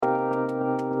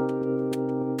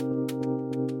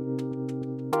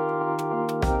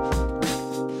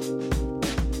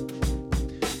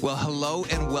Hello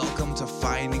and welcome to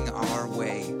Finding Our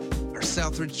Way, our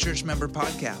Southridge church member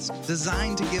podcast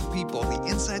designed to give people the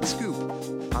inside scoop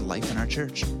on life in our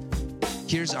church.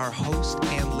 Here's our host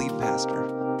and lead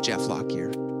pastor, Jeff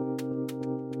Lockyer.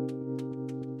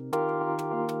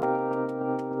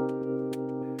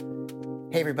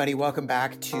 Hey everybody, welcome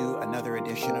back to another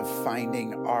edition of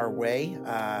Finding Our Way.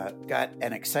 Got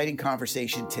an exciting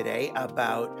conversation today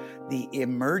about the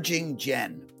emerging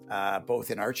gen, both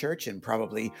in our church and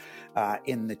probably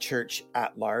in the church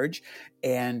at large.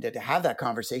 And to have that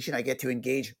conversation, I get to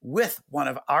engage with one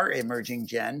of our emerging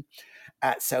gen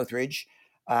at Southridge,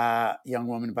 a young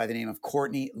woman by the name of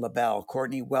Courtney Labelle.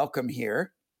 Courtney, welcome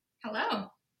here.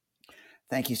 Hello.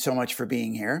 Not you so much for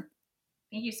being here.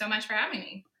 Thank you so much for having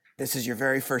me. This is your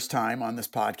very first time on this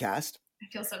podcast. I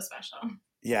feel so special.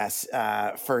 Yes,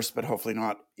 first, but hopefully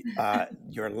not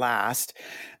your last.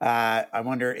 I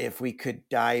wonder if we could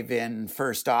dive in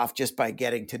first off just by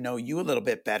getting to know you a little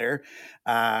bit better,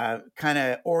 kind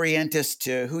of orient us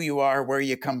to who you are, where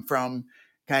you come from,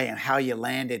 kind of how you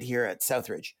landed here at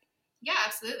Southridge. Yeah,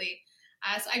 absolutely.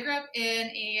 So I grew up in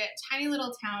a tiny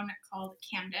little town called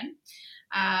Camden.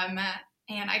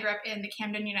 And I grew up in the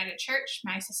Camden United Church.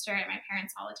 My sister and my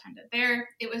parents all attended there.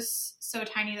 It was so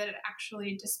tiny that it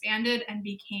actually disbanded and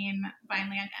became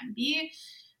Vineland MB,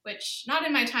 which not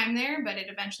in my time there, but it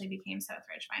eventually became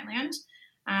Southridge Vineland.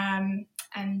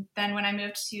 And then when I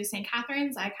moved to St.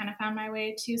 Catharines, I kind of found my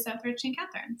way to Southridge St.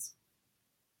 Catharines.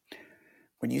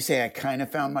 When you say I kind of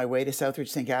found my way to Southridge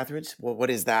St. Catharines, well, what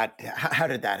is that? How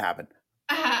did that happen?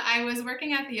 I was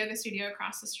working at the yoga studio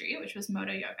across the street, which was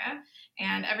Moto Yoga.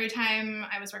 And every time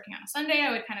I was working on a Sunday,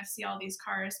 I would kind of see all these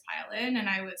cars pile in and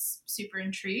I was super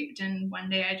intrigued. And one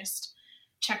day I just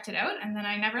checked it out and then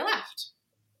I never left.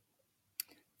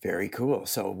 Very cool.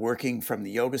 So working from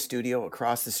the yoga studio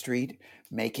across the street,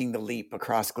 making the leap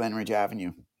across Glenridge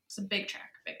Avenue. It's a big trek,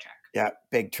 big trek. Yeah,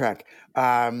 big trek.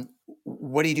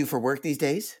 What do you do for work these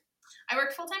days? I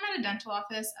work full-time at a dental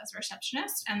office as a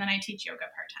receptionist and then I teach yoga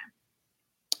part-time.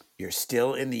 You're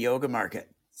still in the yoga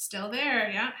market. Still there,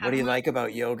 yeah. What do you like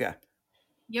about yoga?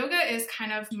 Yoga is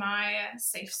kind of my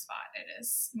safe spot. It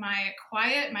is my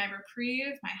quiet, my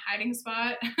reprieve, my hiding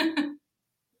spot.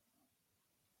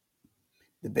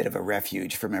 A bit of a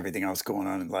refuge from everything else going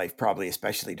on in life, probably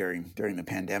especially during the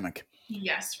pandemic.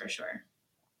 Yes, for sure.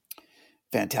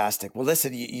 Fantastic. Well,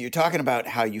 listen, you're talking about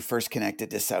how you first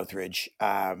connected to Southridge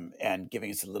and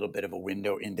giving us a little bit of a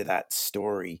window into that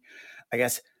story. I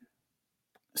guess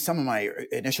some of my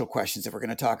initial questions, if we're going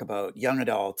to talk about young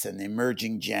adults and the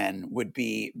emerging gen, would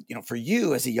be, for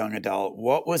you as a young adult,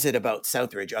 what was it about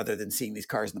Southridge, other than seeing these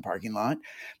cars in the parking lot,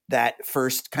 that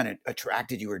first kind of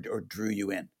attracted you or drew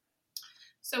you in?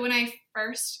 So when I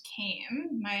first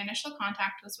came, my initial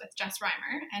contact was with Jess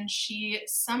Reimer, and she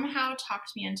somehow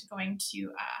talked me into going to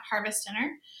a harvest dinner,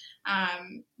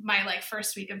 my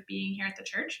first week of being here at the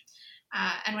church.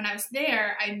 And when I was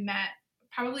there, I met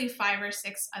probably 5 or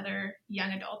 6 other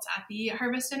young adults at the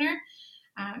harvest dinner.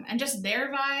 And just their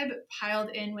vibe piled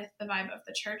in with the vibe of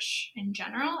the church in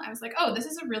general. I was like, oh, this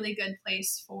is a really good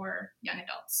place for young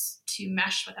adults to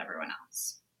mesh with everyone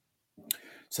else.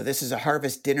 So this is a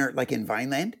harvest dinner like in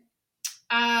Vineland?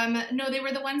 No, they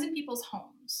were the ones in people's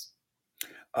homes.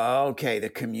 Okay, the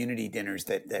community dinners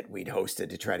that we'd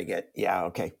hosted to try to get, yeah,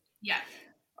 okay. Yeah.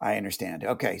 I understand.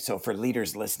 Okay, so for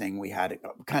leaders listening, we had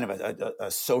kind of a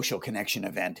social connection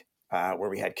event where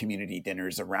we had community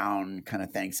dinners around kind of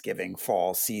Thanksgiving,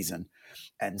 fall season.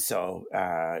 And so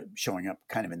showing up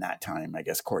kind of in that time, I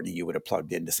guess, Courtney, you would have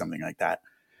plugged into something like that.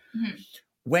 Mm-hmm.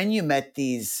 When you met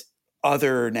these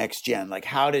other next gen,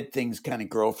 how did things kind of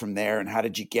grow from there and how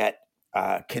did you get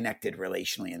connected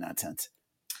relationally in that sense?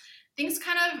 Things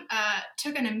kind of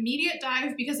took an immediate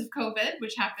dive because of COVID,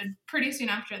 which happened pretty soon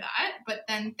after that. But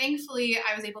then thankfully,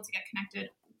 I was able to get connected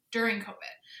during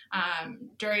COVID.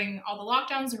 During all the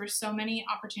lockdowns, there were so many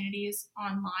opportunities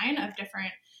online of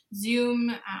different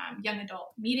Zoom young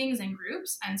adult meetings and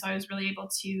groups. And so I was really able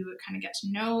to kind of get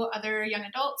to know other young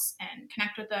adults and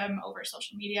connect with them over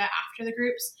social media after the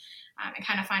groups and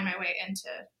kind of find my way into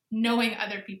knowing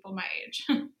other people my age.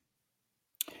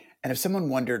 And if someone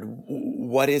wondered,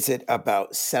 what is it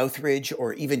about Southridge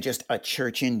or even just a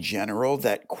church in general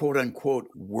that quote unquote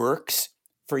works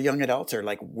for young adults or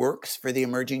works for the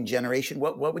emerging generation?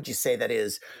 What would you say that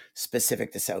is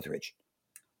specific to Southridge?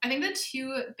 I think the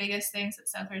 2 biggest things that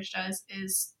Southridge does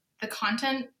is the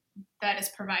content that is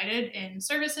provided in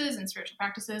services and spiritual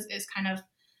practices is kind of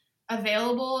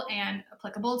available and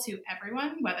applicable to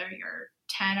everyone, whether you're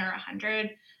 10 or 100,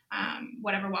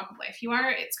 whatever walk of life you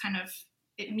are.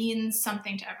 It means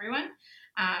something to everyone.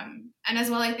 And as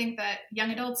well, I think that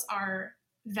young adults are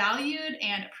valued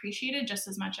and appreciated just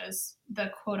as much as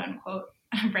the quote unquote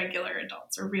regular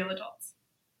adults or real adults.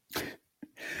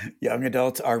 Young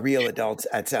adults are real adults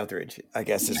at Southridge, I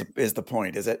guess is the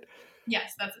point, is it?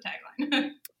 Yes, that's the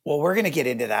tagline. Well, we're going to get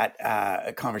into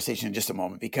that conversation in just a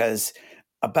moment, because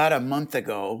about a month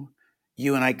ago,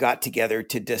 you and I got together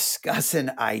to discuss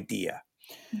an idea.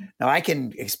 Now, I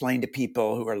can explain to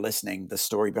people who are listening the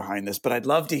story behind this, but I'd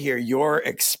love to hear your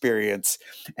experience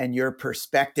and your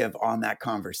perspective on that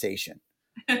conversation.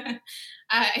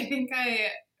 I think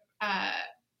I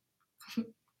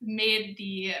made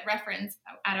the reference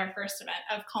at our first event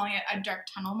of calling it a dark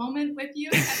tunnel moment with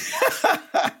you.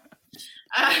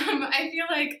 I feel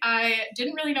like I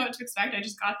didn't really know what to expect. I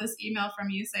just got this email from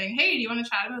you saying, hey, do you want to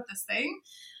chat about this thing?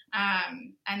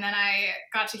 And then I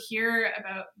got to hear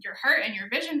about your heart and your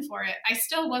vision for it. I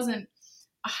still wasn't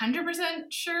 100%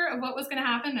 sure of what was going to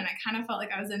happen. And I kind of felt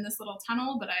like I was in this little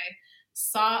tunnel, but I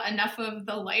saw enough of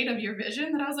the light of your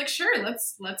vision that I was like, sure,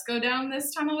 let's go down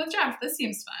this tunnel with Jeff. This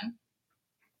seems fun.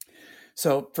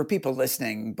 So for people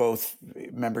listening, both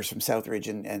members from Southridge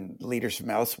and leaders from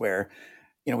elsewhere,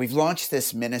 we've launched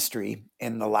this ministry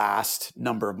in the last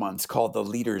number of months called the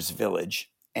Leaders Village.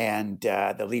 And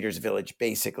the Leaders Village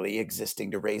basically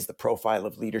existing to raise the profile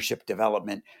of leadership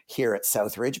development here at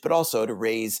Southridge, but also to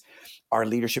raise our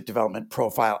leadership development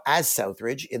profile as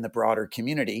Southridge in the broader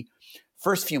community.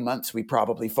 First few months, we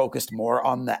probably focused more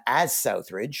on the as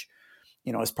Southridge,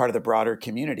 as part of the broader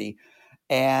community,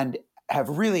 and have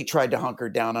really tried to hunker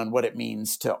down on what it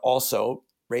means to also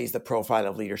raise the profile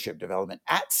of leadership development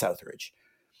at Southridge.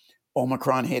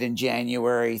 Omicron hit in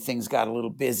January, things got a little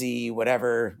busy,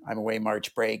 whatever. I'm away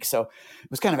March break. So it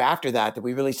was kind of after that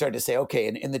we really started to say, okay,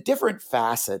 in the different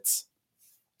facets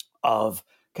of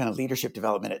kind of leadership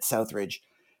development at Southridge,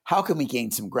 how can we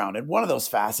gain some ground? And one of those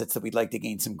facets that we'd like to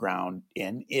gain some ground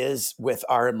in is with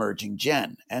our emerging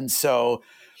gen. And so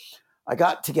I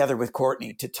got together with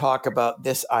Courtney to talk about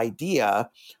this idea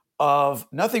of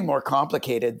nothing more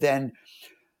complicated than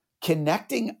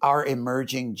connecting our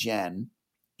emerging gen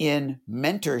in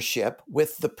mentorship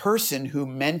with the person who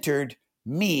mentored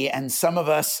me and some of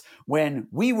us when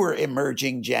we were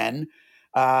emerging gen,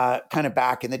 kind of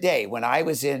back in the day. When I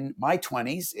was in my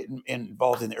 20s,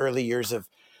 involved in the early years of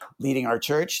leading our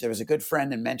church, there was a good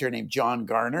friend and mentor named John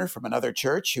Garner from another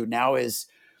church who now is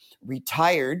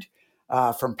retired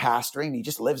from pastoring. He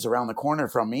just lives around the corner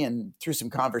from me. And through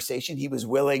some conversation, he was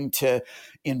willing to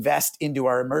invest into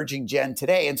our emerging gen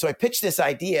today. And so I pitched this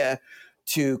idea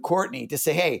to Courtney to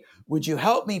say, hey, would you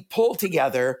help me pull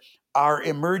together our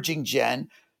emerging gen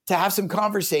to have some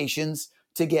conversations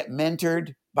to get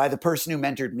mentored by the person who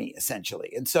mentored me,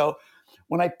 essentially. And so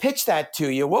when I pitched that to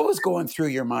you, what was going through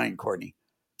your mind, Courtney?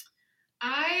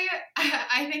 I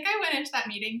think I went into that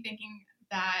meeting thinking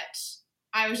that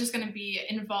I was just going to be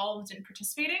involved in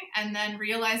participating, and then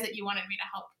realized that you wanted me to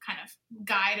help kind of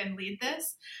guide and lead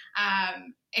this.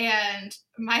 And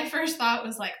my first thought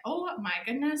was like, oh my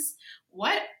goodness,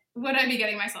 what would I be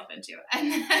getting myself into? And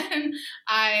then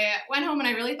I went home and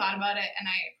I really thought about it, and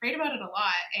I prayed about it a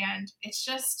lot. And it's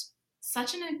just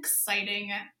such an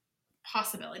exciting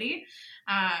possibility.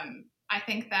 I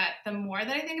think that the more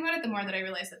that I think about it, the more that I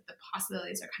realize that the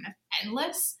possibilities are kind of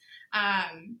endless.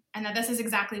 And that this is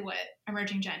exactly what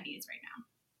emerging gen needs right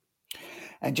now.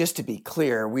 And just to be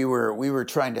clear, we were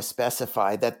trying to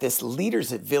specify that this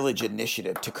Leaders at Village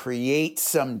initiative to create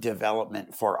some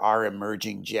development for our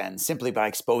emerging gen simply by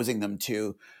exposing them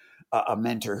to a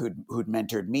mentor who'd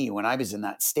mentored me when I was in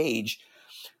that stage,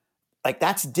 like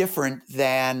that's different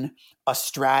than a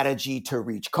strategy to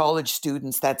reach college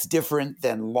students. That's different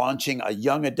than launching a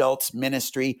young adults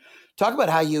ministry. Talk about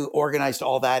how you organized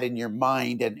all that in your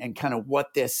mind and kind of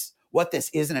what this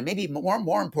isn't, and maybe more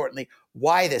importantly,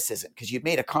 why this isn't, because you'd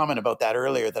made a comment about that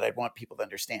earlier that I'd want people to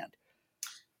understand.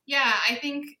 Yeah, I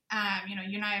think,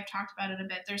 you and I have talked about it a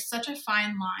bit. There's such a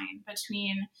fine line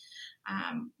between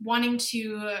wanting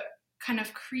to kind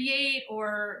of create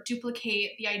or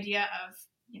duplicate the idea of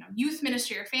youth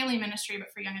ministry or family ministry, but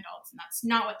for young adults. And that's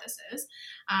not what this is.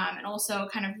 And also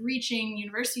kind of reaching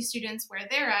university students where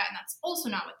they're at. And that's also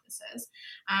not what this is.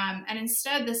 And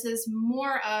instead, this is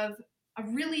more of a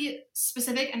really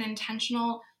specific and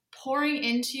intentional pouring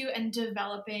into and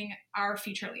developing our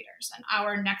future leaders and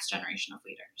our next generation of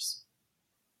leaders.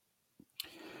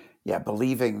 Yeah,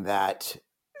 believing that,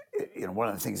 one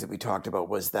of the things that we talked about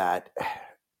was that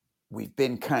we've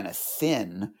been kind of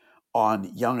thin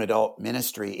on young adult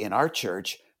ministry in our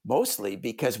church, mostly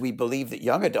because we believe that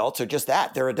young adults are just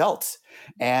that, they're adults.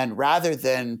 And rather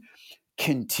than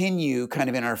continue kind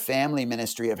of in our family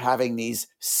ministry of having these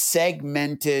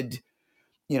segmented,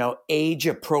 age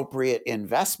appropriate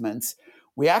investments,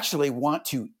 we actually want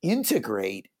to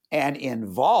integrate and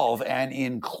involve and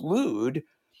include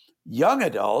young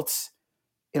adults,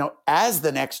 as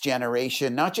the next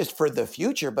generation, not just for the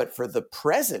future, but for the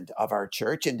present of our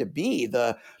church, and to be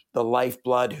the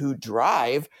lifeblood who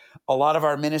drive a lot of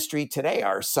our ministry today,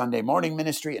 our Sunday morning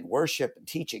ministry and worship and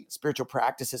teaching, spiritual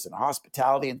practices and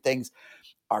hospitality and things,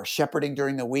 our shepherding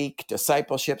during the week,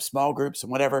 discipleship, small groups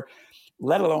and whatever,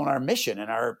 let alone our mission and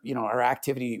our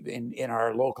activity in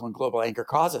our local and global anchor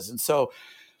causes. And so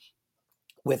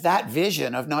with that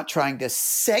vision of not trying to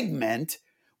segment,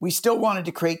 we still wanted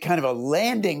to create kind of a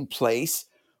landing place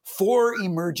for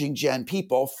emerging Gen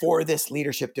people for this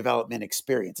leadership development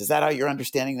experience. Is that how you're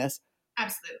understanding this?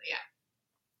 Absolutely, yeah.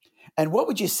 And what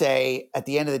would you say at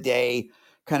the end of the day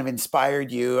kind of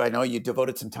inspired you? I know you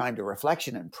devoted some time to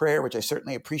reflection and prayer, which I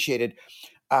certainly appreciated.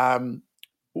 At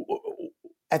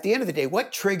the end of the day,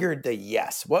 what triggered the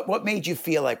yes? What made you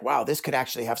feel like, wow, this could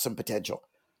actually have some potential?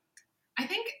 I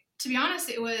think, to be honest,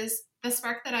 it was the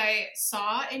spark that I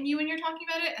saw in you when you're talking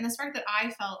about it, and the spark that I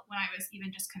felt when I was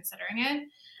even just considering it.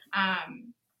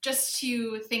 Just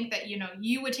to think that,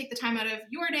 you would take the time out of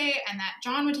your day and that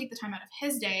John would take the time out of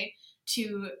his day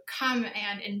to come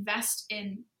and invest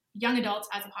in young adults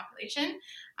as a population,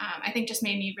 I think just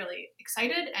made me really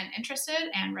excited and interested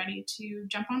and ready to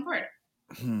jump on board.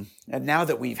 And now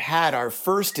that we've had our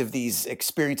first of these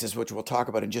experiences, which we'll talk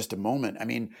about in just a moment, I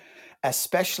mean,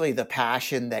 especially the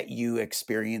passion that you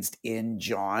experienced in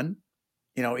John,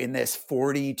 in this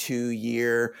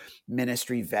 42-year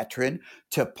ministry veteran,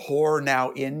 to pour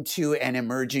now into an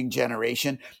emerging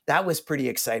generation, that was pretty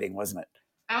exciting, wasn't it?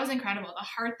 That was incredible. The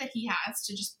heart that he has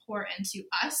to just pour into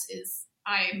us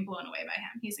I'm blown away by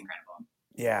him. He's incredible.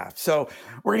 Yeah. So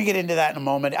we're going to get into that in a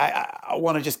moment. I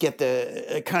want to just get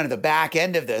the kind of the back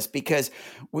end of this, because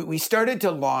we started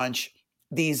to launch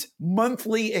these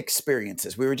monthly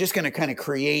experiences. We were just going to kind of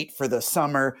create for the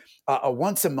summer a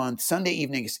once a month Sunday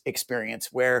evening experience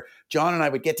where John and I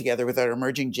would get together with our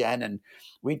emerging Gen, and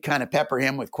we'd kind of pepper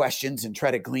him with questions and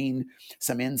try to glean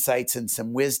some insights and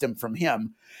some wisdom from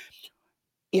him.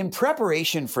 In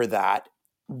preparation for that,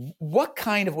 what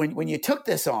kind of, when you took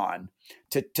this on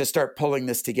to start pulling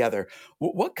this together,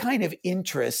 what kind of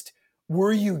interest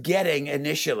were you getting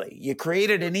initially? You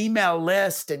created an email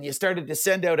list and you started to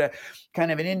send out a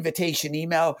kind of an invitation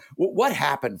email. What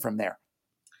happened from there?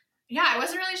 Yeah, I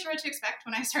wasn't really sure what to expect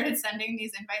when I started sending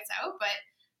these invites out,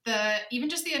 but even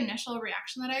just the initial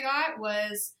reaction that I got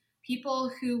was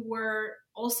people who were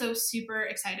also super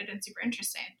excited and super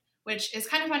interested, which is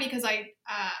kind of funny because I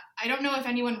don't know if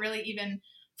anyone really even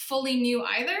fully knew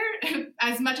either.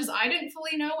 As much as I didn't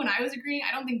fully know when I was agreeing,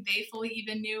 I don't think they fully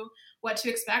even knew what to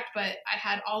expect, but I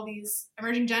had all these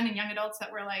emerging Gen and young adults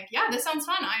that were like, yeah, this sounds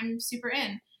fun, I'm super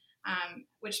in,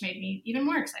 which made me even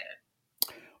more excited.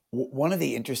 One of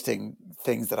the interesting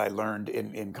things that I learned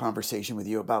in conversation with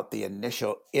you about the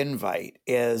initial invite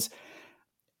is,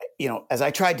 as I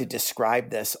tried to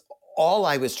describe this, all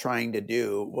I was trying to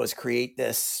do was create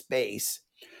this space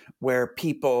where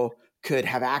people could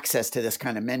have access to this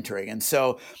kind of mentoring. And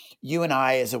so you and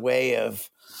I, as a way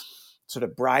of sort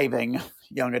of bribing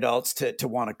young adults to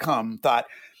want to come, thought,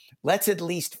 let's at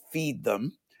least feed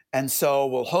them. And so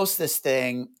we'll host this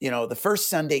thing, the first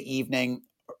Sunday evening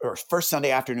or first Sunday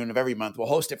afternoon of every month. We'll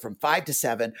host it from 5 to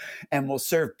 7 and we'll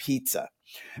serve pizza.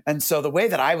 And so the way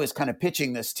that I was kind of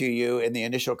pitching this to you in the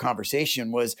initial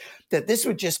conversation was that this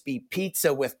would just be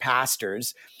pizza with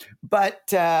pastors.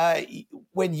 But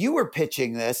when you were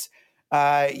pitching this,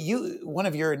 one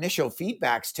of your initial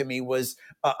feedbacks to me was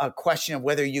a question of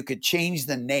whether you could change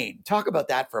the name. Talk about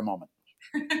that for a moment.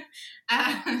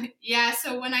 Yeah,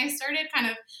 so when I started kind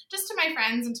of just to my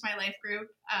friends and to my life group,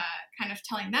 kind of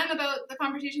telling them about the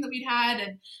conversation that we'd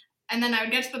had, and then I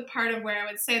would get to the part of where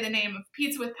I would say the name of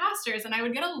Pizza with Pastors, and I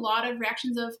would get a lot of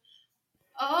reactions of,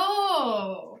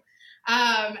 oh.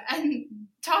 And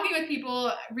talking with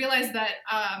people, realized that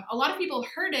a lot of people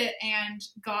heard it and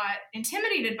got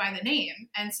intimidated by the name.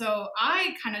 And so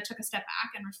I kind of took a step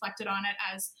back and reflected on it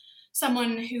as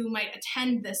someone who might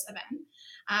attend this event.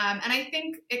 And I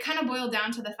think it kind of boiled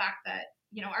down to the fact that,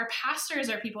 our pastors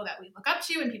are people that we look up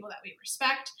to and people that we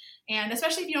respect. And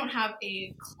especially if you don't have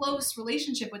a close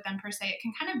relationship with them per se, it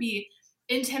can kind of be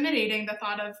intimidating, the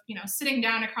thought of, sitting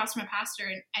down across from a pastor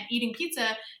and eating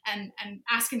pizza and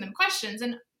asking them questions.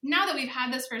 And now that we've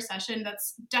had this first session,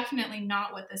 that's definitely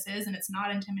not what this is, and it's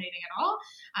not intimidating at all.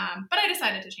 But I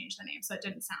decided to change the name so it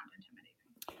didn't sound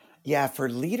intimidating. Yeah, for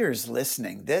leaders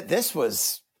listening, this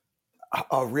was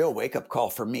a real wake-up call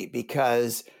for me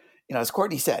because, as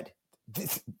Courtney said,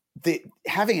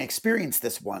 having experienced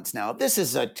this once now, this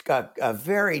is a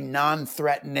very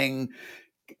non-threatening,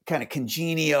 kind of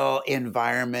congenial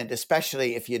environment,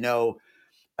 especially if you know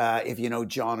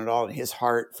John at all and his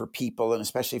heart for people, and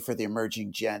especially for the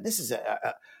emerging gen. This is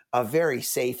a very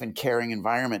safe and caring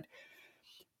environment,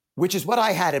 which is what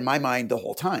I had in my mind the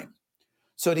whole time.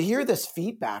 So to hear this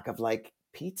feedback of like,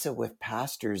 pizza with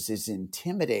pastors is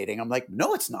intimidating, I'm like,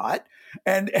 no, it's not.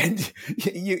 And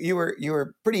you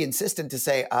were pretty insistent to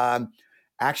say,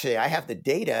 actually, I have the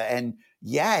data, and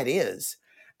yeah, it is.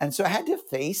 And so I had to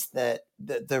face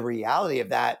the reality of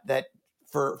that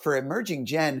for emerging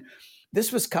gen,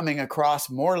 this was coming across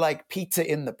more like pizza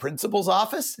in the principal's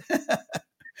office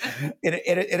in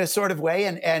a sort of way.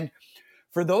 And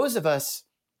for those of us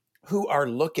who are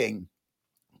looking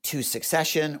to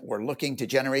succession or looking to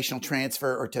generational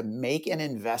transfer or to make an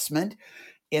investment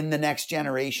in the next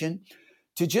generation,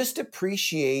 to just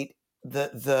appreciate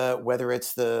the whether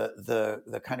it's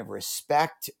the kind of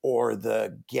respect or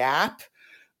the gap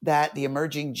that the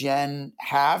emerging gen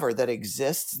have or that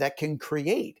exists that can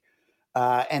create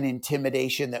an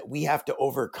intimidation that we have to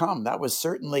overcome. That was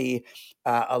certainly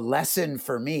a lesson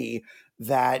for me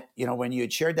that, when you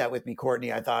had shared that with me,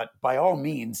 Courtney, I thought, by all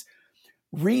means,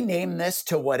 rename this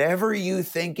to whatever you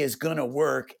think is going to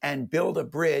work and build a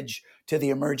bridge to the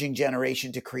emerging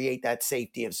generation to create that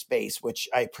safety of space, which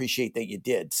I appreciate that you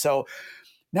did. So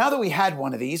now that we had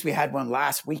one of these, we had one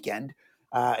last weekend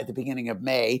at the beginning of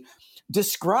May.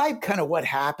 Describe kind of what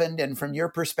happened and from your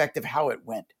perspective, how it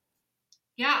went.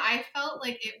 Yeah, I felt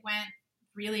like it went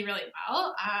really, really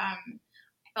well. I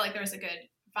felt like there was a good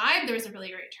vibe. There was a really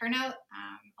great turnout.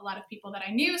 A lot of people that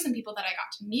I knew, some people that I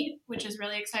got to meet, which is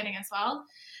really exciting as well.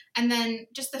 And then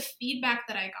just the feedback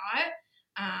that I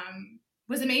got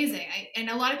was amazing. And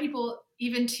a lot of people,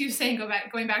 even too, saying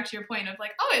going back to your point of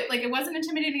like, oh, it wasn't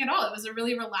intimidating at all. It was a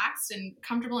really relaxed and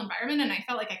comfortable environment, and I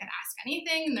felt like I could ask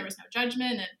anything, and there was no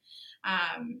judgment.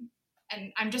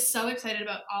 And I'm just so excited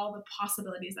about all the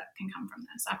possibilities that can come from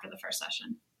this after the first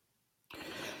session.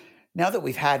 Now that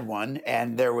we've had one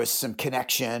and there was some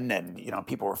connection and,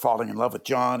 people were falling in love with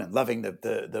John and loving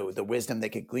the wisdom they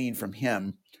could glean from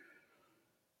him,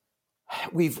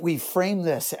 we've framed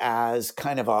this as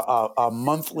kind of a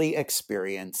monthly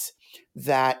experience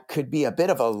that could be a bit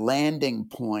of a landing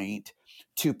point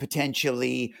to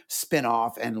potentially spin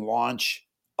off and launch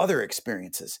other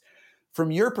experiences.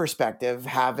 From your perspective,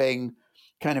 having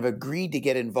kind of agreed to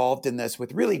get involved in this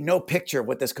with really no picture of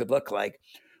what this could look like,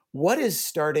 what is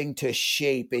starting to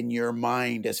shape in your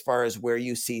mind as far as where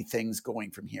you see things going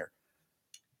from here?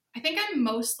 I think I'm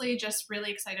mostly just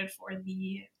really excited for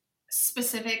the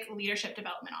specific leadership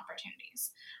development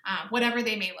opportunities, whatever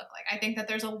they may look like. I think that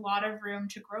there's a lot of room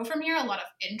to grow from here, a lot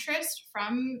of interest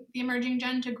from the emerging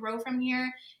gen to grow from here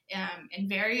in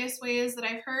various ways that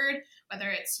I've heard, whether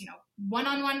it's,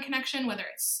 one-on-one connection, whether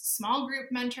it's small group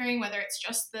mentoring, whether it's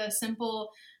just the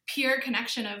simple peer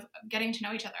connection of getting to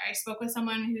know each other. I spoke with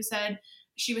someone who said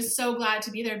she was so glad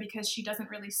to be there because she doesn't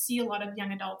really see a lot of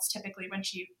young adults typically when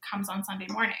she comes on Sunday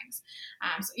mornings.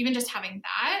 So even just having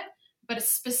that, but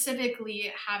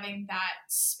specifically having that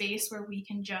space where we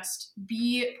can just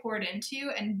be poured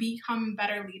into and become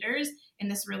better leaders in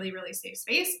this really, really safe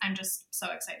space, I'm just so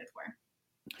excited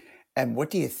for. And what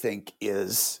do you think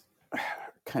is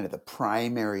kind of the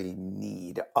primary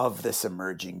need of this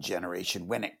emerging generation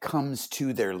when it comes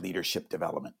to their leadership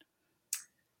development?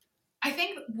 I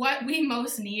think what we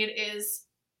most need is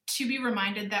to be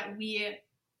reminded that we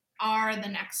are the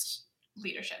next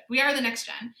leadership. We are the next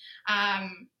gen.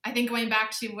 I think going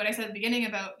back to what I said at the beginning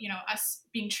about, us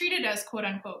being treated as quote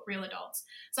unquote real adults,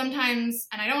 sometimes,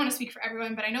 and I don't want to speak for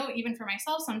everyone, but I know even for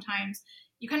myself, sometimes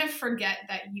you kind of forget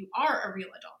that you are a real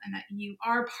adult and that you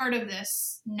are part of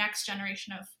this next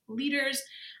generation of leaders.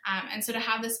 And so to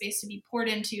have the space to be poured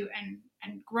into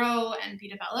and grow and be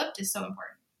developed is so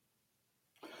important.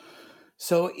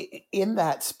 So in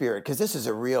that spirit, because this is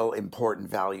a real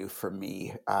important value for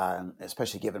me,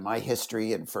 especially given my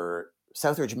history and for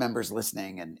Southridge members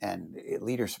listening and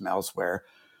leaders from elsewhere,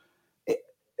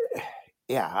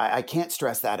 I can't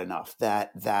stress that enough,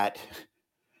 that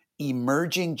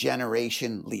emerging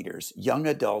generation leaders, young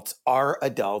adults are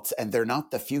adults, and they're not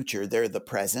the future, they're the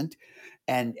present.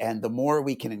 And the more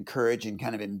we can encourage and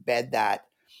kind of embed that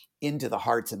into the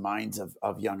hearts and minds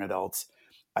of young adults,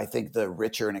 I think the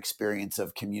richer an experience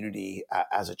of community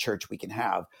as a church we can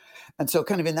have. And so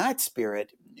kind of in that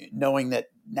spirit, knowing that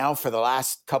now for the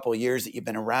last couple of years that you've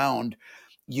been around,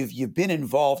 you've been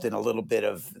involved in a little bit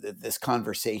of this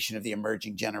conversation of the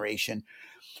emerging generation,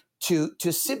 to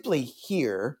simply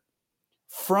hear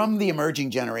from the emerging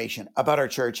generation about our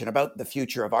church and about the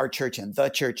future of our church and the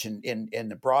church in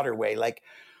the broader way, like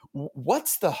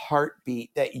what's the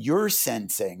heartbeat that you're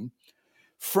sensing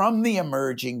from the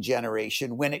emerging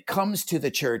generation when it comes to the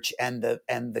church and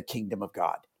the kingdom of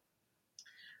God?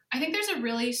 I think there's a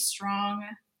really strong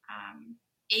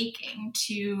aching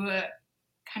to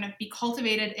kind of be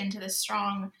cultivated into this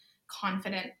strong,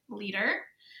 confident leader.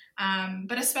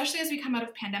 But especially as we come out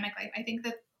of pandemic life, I think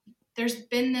that there's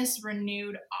been this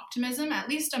renewed optimism, at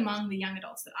least among the young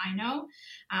adults that I know,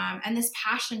 and this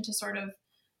passion to sort of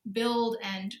build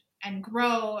and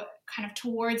grow kind of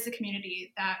towards the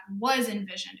community that was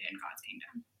envisioned in God's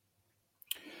kingdom.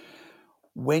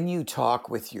 When you talk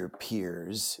with your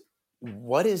peers,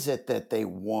 what is it that they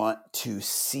want to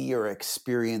see or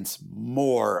experience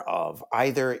more of,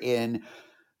 either in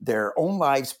their own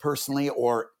lives personally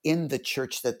or in the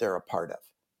church that they're a part of?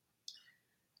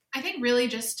 I think really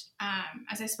just,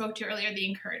 as I spoke to earlier, the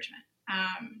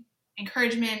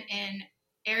encouragement in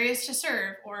areas to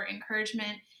serve, or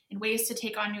encouragement in ways to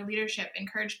take on new leadership,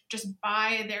 encouraged just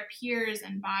by their peers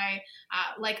and by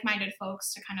like-minded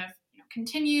folks to kind of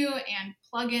continue and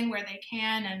plug in where they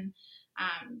can and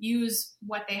use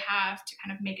what they have to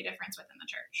kind of make a difference within the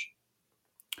church.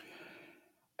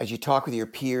 As you talk with your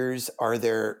peers, are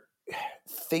there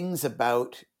things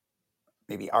about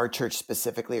maybe our church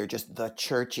specifically, or just the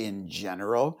church in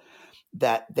general,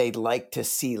 that they'd like to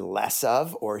see less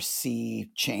of or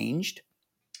see changed?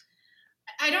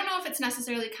 I don't know if it's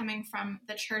necessarily coming from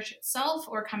the church itself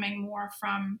or coming more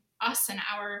from us and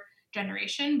our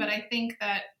generation, but I think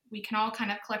that we can all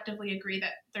kind of collectively agree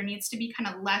that there needs to be kind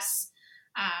of less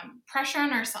pressure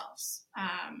on ourselves.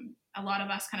 A lot of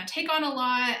us kind of take on a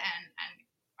lot and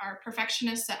are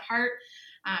perfectionists at heart.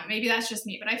 Maybe that's just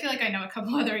me, but I feel like I know a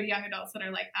couple other young adults that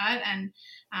are like that.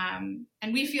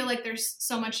 And we feel like there's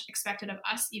so much expected of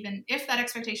us, even if that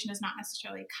expectation is not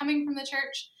necessarily coming from the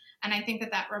church. And I think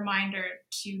that reminder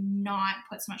to not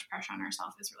put so much pressure on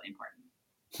ourselves is really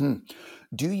important.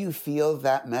 Do you feel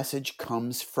that message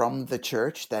comes from the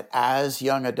church, that as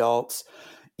young adults,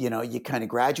 you kind of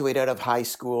graduate out of high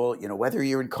school, whether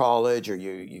you're in college or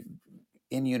you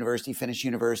in university, finish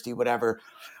university, whatever,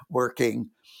 working,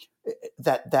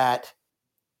 that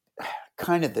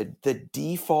kind of the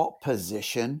default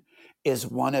position is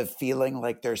one of feeling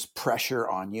like there's pressure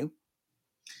on you?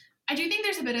 I do think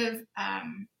there's a bit of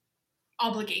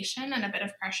obligation and a bit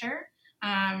of pressure.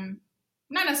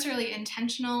 Not necessarily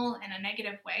intentional in a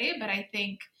negative way, but I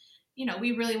think,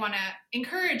 we really want to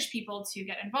encourage people to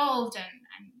get involved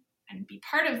and be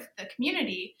part of the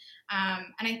community.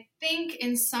 And I think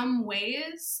in some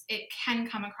ways it can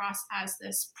come across as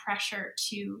this pressure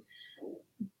to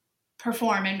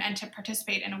perform and to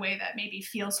participate in a way that maybe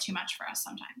feels too much for us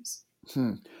sometimes.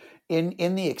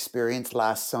 In the experience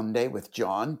last Sunday with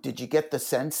John, did you get the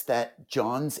sense that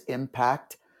John's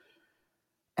impact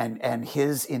and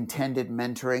his intended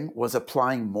mentoring was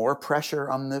applying more pressure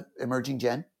on the emerging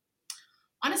gen?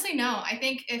 Honestly, no. I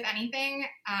think if anything,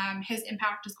 his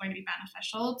impact is going to be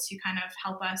beneficial to kind of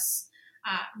help us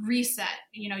reset.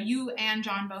 You and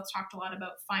John both talked a lot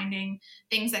about finding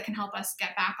things that can help us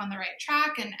get back on the right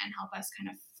track and help us kind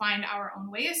of find our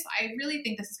own ways. So I really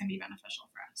think this is going to be beneficial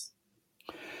for us.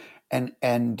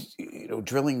 And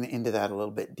drilling into that a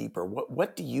little bit deeper,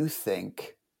 what do you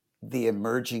think the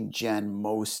emerging gen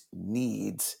most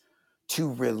needs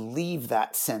to relieve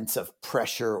that sense of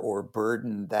pressure or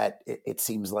burden that it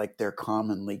seems like they're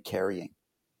commonly carrying?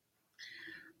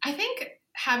 I think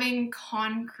having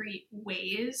concrete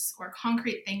ways or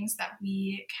concrete things that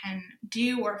we can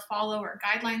do or follow, or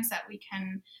guidelines that we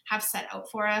can have set out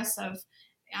for us of,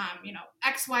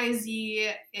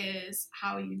 XYZ is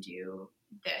how you do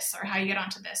this or how you get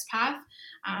onto this path.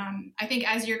 I think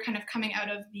as you're kind of coming out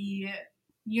of the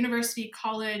university,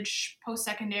 college,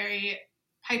 post-secondary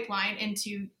pipeline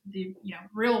into the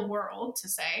real world, to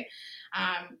say,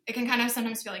 it can kind of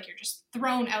sometimes feel like you're just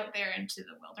thrown out there into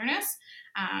the wilderness.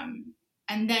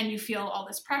 And then you feel all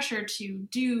this pressure to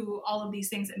do all of these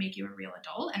things that make you a real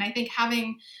adult. And I think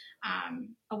having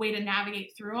a way to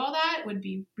navigate through all that would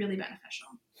be really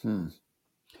beneficial.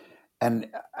 And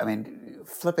I mean,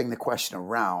 flipping the question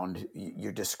around,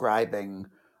 you're describing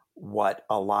what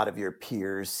a lot of your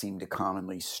peers seem to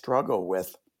commonly struggle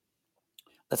with.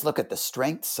 Let's look at the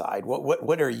strength side.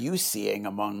 What are you seeing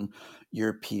among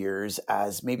your peers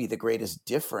as maybe the greatest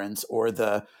difference or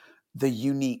the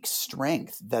unique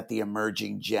strength that the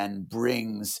emerging gen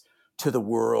brings to the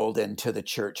world and to the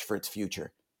church for its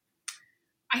future?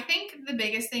 I think the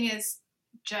biggest thing is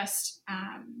just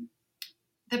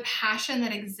the passion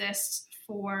that exists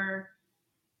for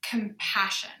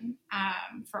compassion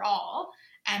for all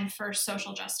and for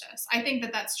social justice. I think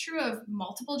that that's true of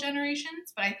multiple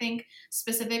generations, but I think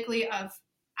specifically of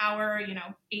our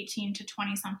 18 to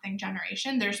 20 something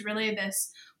generation, there's really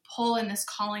this pull and this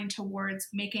calling towards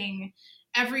making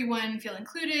everyone feel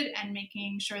included and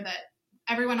making sure that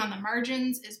everyone on the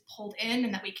margins is pulled in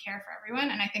and that we care for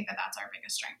everyone. And I think that that's our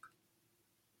biggest strength.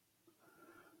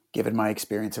 Given my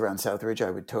experience around Southridge,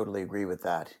 I would totally agree with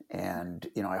that. And,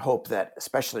 I hope that,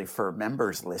 especially for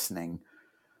members listening,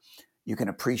 you can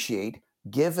appreciate,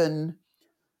 given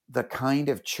the kind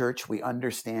of church we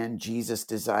understand Jesus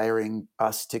desiring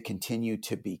us to continue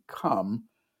to become,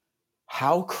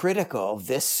 how critical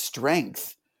this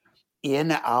strength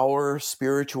in our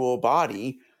spiritual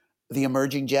body, the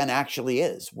emerging gen, actually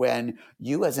is. When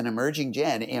you as an emerging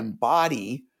gen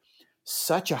embody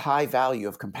such a high value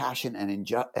of compassion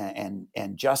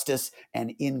and justice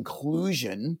and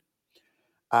inclusion,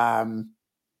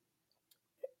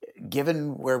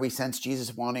 given where we sense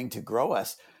Jesus wanting to grow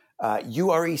us,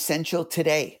 you are essential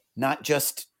today, not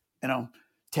just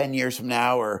 10 years from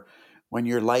now or when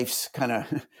your life's kind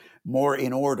of more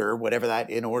in order, whatever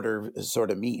that in order sort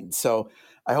of means. So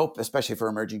I hope, especially for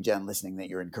emerging gen listening, that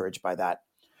you're encouraged by that.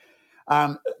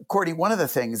 Courtney, one of the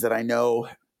things that I know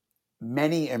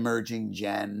many emerging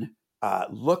gen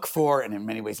look for and in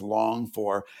many ways long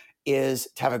for is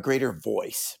to have a greater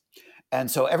voice. And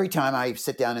so every time I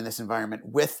sit down in this environment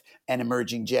with an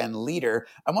emerging gen leader,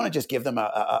 I want to just give them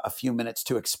a few minutes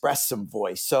to express some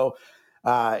voice. So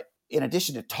in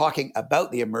addition to talking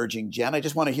about the emerging gen, I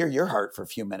just want to hear your heart for a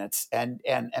few minutes. And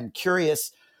I'm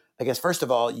curious, I guess, first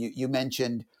of all, you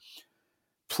mentioned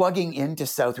plugging into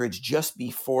Southridge just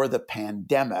before the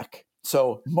pandemic.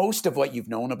 So most of what you've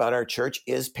known about our church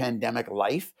is pandemic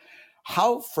life.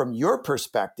 How, from your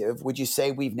perspective, would you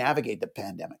say we've navigated the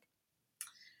pandemic?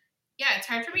 Yeah, it's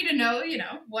hard for me to know,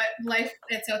 what life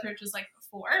at Southridge was like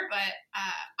before, but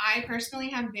I personally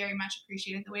have very much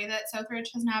appreciated the way that Southridge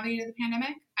has navigated the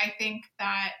pandemic. I think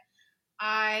that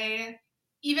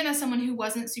even as someone who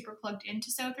wasn't super plugged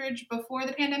into Southridge before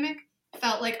the pandemic,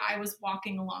 felt like I was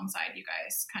walking alongside you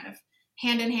guys, kind of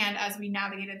hand in hand as we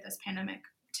navigated this pandemic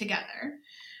together.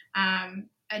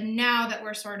 And now that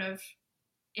we're sort of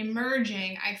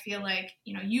emerging, I feel like,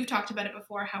 you've talked about it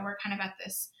before, how we're kind of at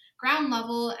this ground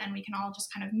level and we can all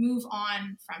just kind of move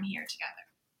on from here together.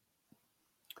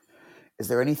 Is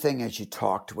there anything, as you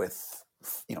talked with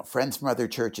friends from other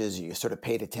churches, you sort of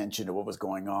paid attention to what was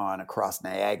going on across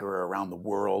Niagara, around the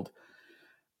world,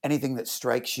 anything that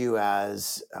strikes you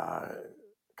as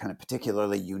kind of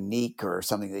particularly unique or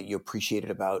something that you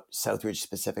appreciated about Southridge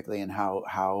specifically and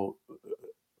how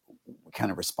we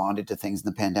kind of responded to things in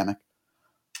the pandemic?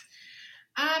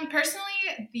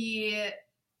 Personally, the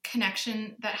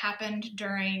connection that happened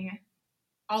during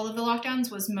all of the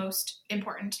lockdowns was most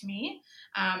important to me.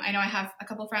 I know I have a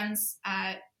couple friends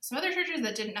at some other churches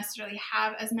that didn't necessarily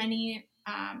have as many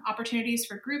opportunities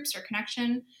for groups or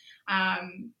connection.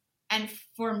 And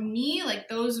for me, like,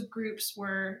 those groups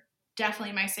were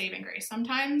definitely my saving grace.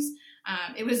 Sometimes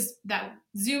it was that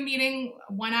Zoom meeting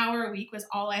 1 hour a week was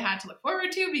all I had to look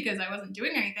forward to because I wasn't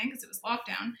doing anything because it was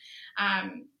lockdown.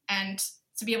 And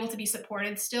to be able to be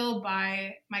supported still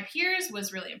by my peers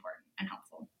was really important and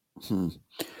helpful.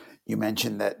 You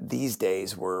mentioned that these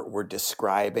days we're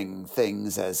describing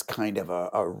things as kind of a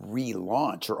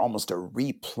relaunch or almost a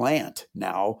replant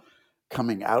now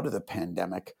coming out of the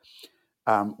pandemic.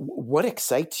 What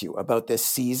excites you about this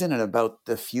season and about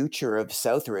the future of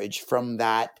Southridge from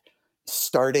that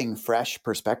starting fresh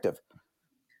perspective?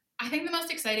 I think the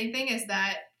most exciting thing is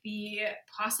that the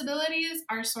possibilities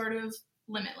are sort of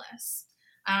limitless.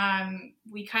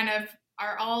 We kind of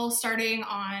are all starting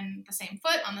on the same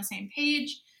foot, on the same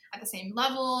page, at the same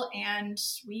level, and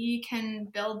we can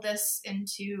build this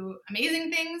into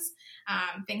amazing things,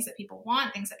 things that people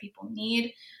want, things that people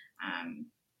need.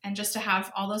 And just to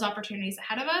have all those opportunities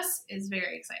ahead of us is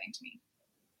very exciting to me.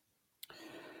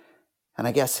 And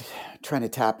I guess trying to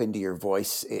tap into your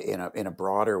voice in a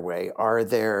broader way, are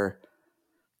there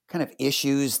kind of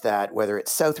issues that whether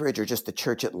it's Southridge or just the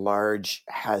church at large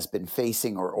has been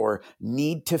facing or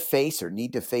need to face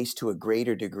to a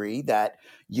greater degree that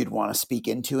you'd want to speak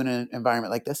into in an environment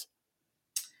like this?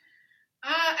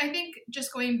 I think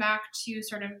just going back to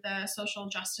sort of the social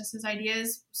justices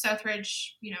ideas, Southridge,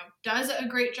 does a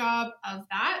great job of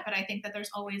that. But I think that there's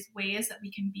always ways that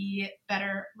we can be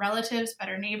better relatives,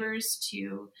 better neighbors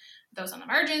to those on the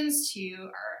margins, to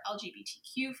our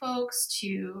LGBTQ folks,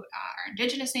 to our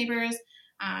Indigenous neighbors,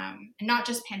 and not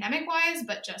just pandemic wise,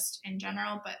 but just in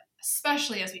general, but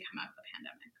especially as we come out of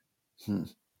the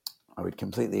pandemic. I would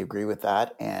completely agree with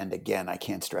that. And again, I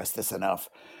can't stress this enough.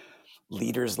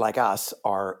 Leaders like us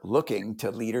are looking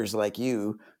to leaders like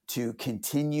you to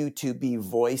continue to be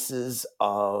voices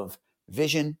of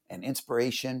vision and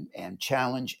inspiration and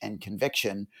challenge and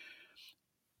conviction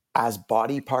as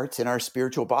body parts in our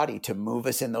spiritual body to move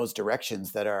us in those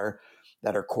directions that are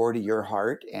core to your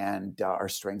heart and are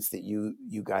strengths that you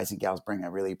guys and gals bring. I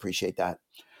really appreciate that.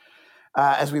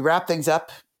 As we wrap things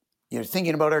up, you're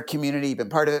thinking about our community, you've been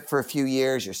part of it for a few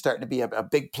years, you're starting to be a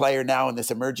big player now in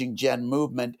this emerging gen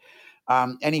movement.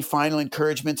 Any final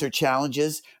encouragements or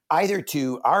challenges, either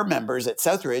to our members at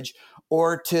Southridge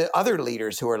or to other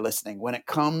leaders who are listening when it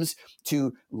comes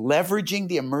to leveraging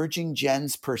the emerging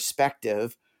gen's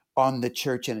perspective on the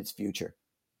church and its future?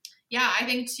 Yeah, I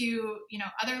think to,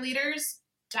 other leaders,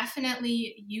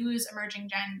 definitely use emerging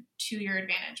gen to your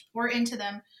advantage. Pour into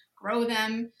them, grow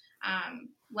them,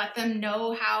 let them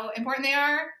know how important they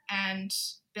are and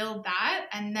build that.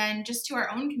 And then just to our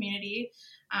own community,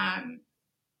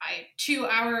 to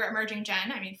our emerging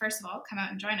gen, first of all, come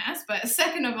out and join us. But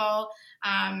second of all,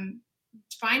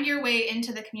 find your way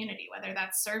into the community, whether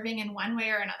that's serving in one way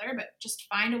or another, but just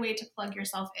find a way to plug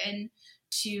yourself in,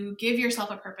 to give yourself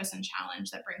a purpose and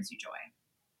challenge that brings you joy.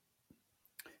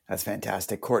 That's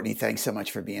fantastic. Courtney, thanks so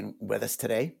much for being with us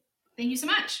today. Thank you so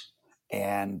much.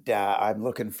 And I'm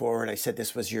looking forward. I said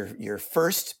this was your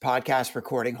first podcast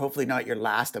recording, hopefully not your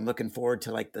last. I'm looking forward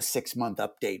to like the 6-month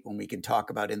update when we can talk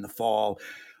about in the fall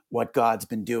what God's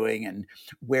been doing and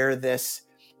where this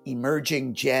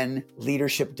emerging gen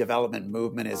leadership development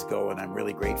movement is going. I'm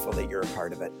really grateful that you're a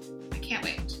part of it. I can't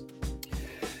wait.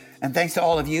 And thanks to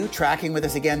all of you tracking with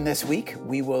us again this week.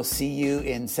 We will see you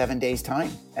in 7 days'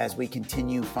 time as we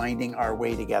continue finding our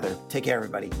way together. Take care,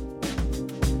 everybody.